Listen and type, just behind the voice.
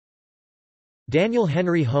Daniel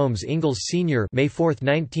Henry Holmes Ingalls Sr. (May 4,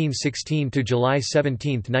 1916 to July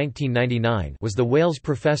 17, 1999) was the Wales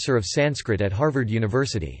Professor of Sanskrit at Harvard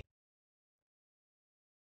University.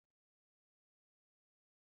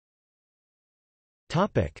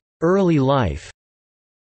 Topic: Early life.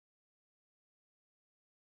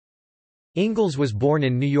 Ingalls was born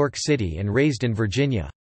in New York City and raised in Virginia.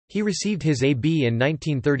 He received his A.B. in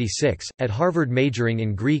 1936, at Harvard majoring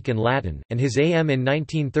in Greek and Latin, and his A.M. in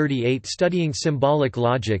 1938 studying symbolic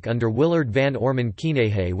logic under Willard Van Orman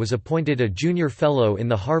Quinay. Was appointed a junior fellow in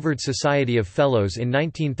the Harvard Society of Fellows in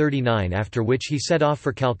 1939, after which he set off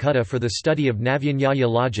for Calcutta for the study of Navyanyaya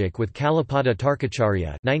logic with Kalapada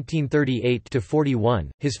Tarkacharya (1938–41).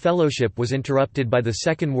 His fellowship was interrupted by the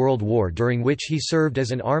Second World War, during which he served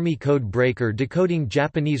as an Army code breaker decoding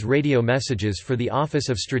Japanese radio messages for the Office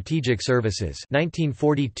of Strategic Services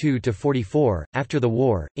 1942–44. After the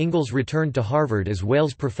war, Ingalls returned to Harvard as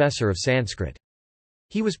Wales Professor of Sanskrit.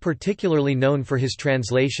 He was particularly known for his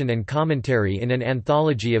translation and commentary in an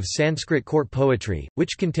anthology of Sanskrit court poetry,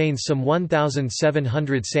 which contains some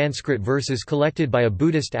 1,700 Sanskrit verses collected by a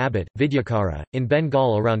Buddhist abbot, Vidyakara, in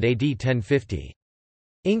Bengal around AD 1050.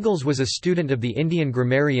 Ingalls was a student of the Indian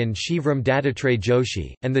grammarian Shivram Dattatreya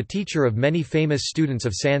Joshi, and the teacher of many famous students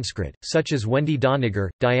of Sanskrit, such as Wendy Doniger,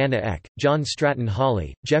 Diana Eck, John Stratton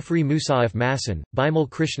Hawley, Geoffrey Musaif Masson, Bimal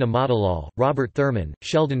Krishna Motilal, Robert Thurman,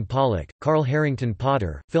 Sheldon Pollock, Carl Harrington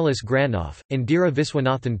Potter, Phyllis Granoff, Indira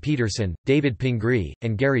Viswanathan Peterson, David Pingree,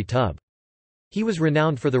 and Gary Tubb. He was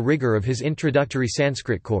renowned for the rigor of his introductory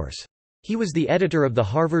Sanskrit course. He was the editor of the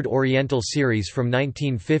Harvard Oriental series from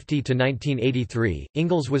 1950 to 1983.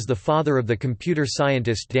 Ingalls was the father of the computer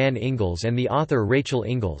scientist Dan Ingalls and the author Rachel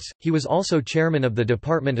Ingalls. He was also chairman of the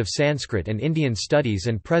Department of Sanskrit and Indian Studies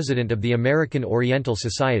and president of the American Oriental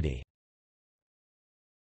Society.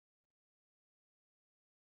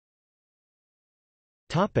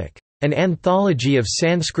 Topic: An anthology of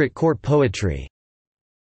Sanskrit court poetry.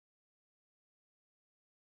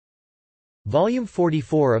 Volume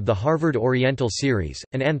 44 of the Harvard Oriental Series,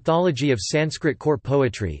 an anthology of Sanskrit court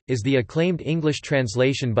poetry, is the acclaimed English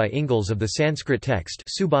translation by Ingalls of the Sanskrit text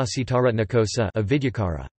of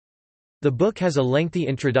Vidyakara. The book has a lengthy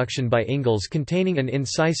introduction by Ingalls containing an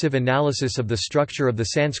incisive analysis of the structure of the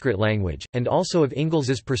Sanskrit language, and also of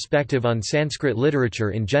Ingles's perspective on Sanskrit literature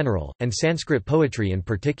in general, and Sanskrit poetry in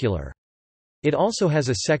particular. It also has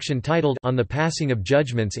a section titled On the Passing of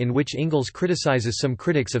Judgments, in which Ingalls criticizes some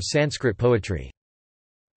critics of Sanskrit poetry.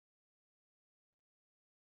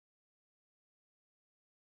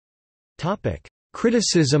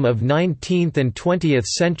 Criticism of 19th and 20th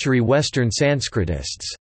century Western Sanskritists.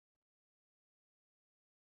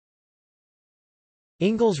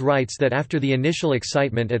 Ingalls writes that after the initial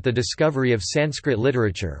excitement at the discovery of Sanskrit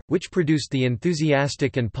literature, which produced the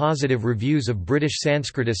enthusiastic and positive reviews of British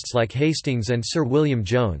Sanskritists like Hastings and Sir William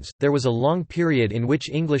Jones, there was a long period in which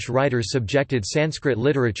English writers subjected Sanskrit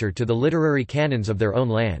literature to the literary canons of their own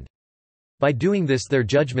land. By doing this, their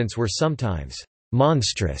judgments were sometimes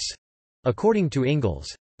monstrous, according to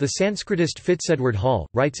Ingalls. The Sanskritist Fitzedward Hall,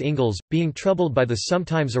 writes Ingalls, being troubled by the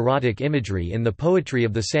sometimes erotic imagery in the poetry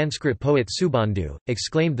of the Sanskrit poet Subandhu,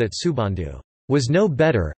 exclaimed that Subandhu was no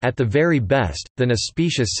better, at the very best, than a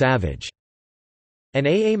specious savage. And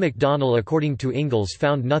A. A. MacDonnell, according to Ingalls,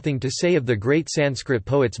 found nothing to say of the great Sanskrit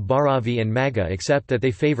poets Bharavi and Magga except that they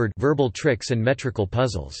favored verbal tricks and metrical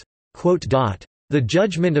puzzles. The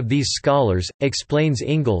judgment of these scholars, explains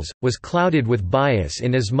Ingalls, was clouded with bias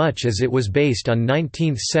inasmuch as it was based on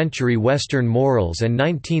 19th-century Western morals and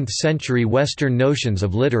 19th-century Western notions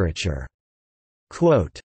of literature.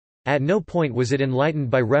 At no point was it enlightened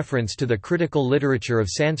by reference to the critical literature of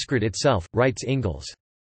Sanskrit itself, writes Ingalls.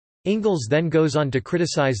 Ingalls then goes on to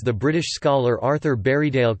criticize the British scholar Arthur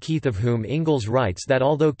Berriedale Keith, of whom Ingalls writes that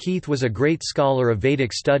although Keith was a great scholar of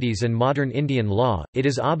Vedic studies and modern Indian law, it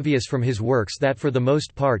is obvious from his works that for the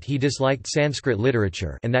most part he disliked Sanskrit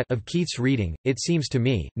literature, and that, of Keith's reading, it seems to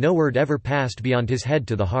me, no word ever passed beyond his head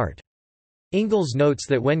to the heart. Ingalls notes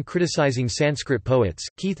that when criticizing Sanskrit poets,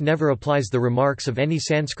 Keith never applies the remarks of any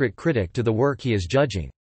Sanskrit critic to the work he is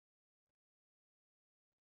judging.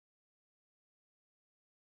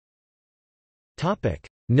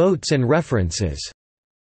 Notes and references.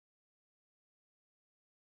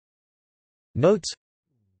 Notes.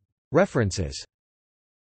 References.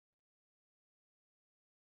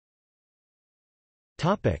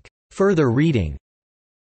 Further reading.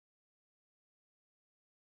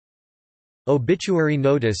 Obituary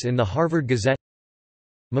notice in the Harvard Gazette.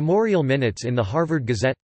 Memorial minutes in the Harvard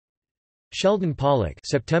Gazette. Sheldon Pollock,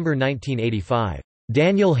 September 1985.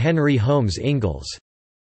 Daniel Henry Holmes Ingalls.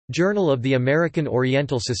 Journal of the American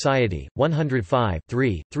Oriental Society, 105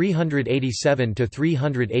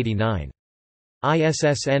 387–389.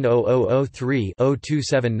 ISSN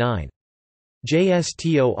 0003-0279.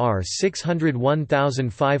 JSTOR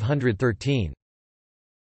 601513.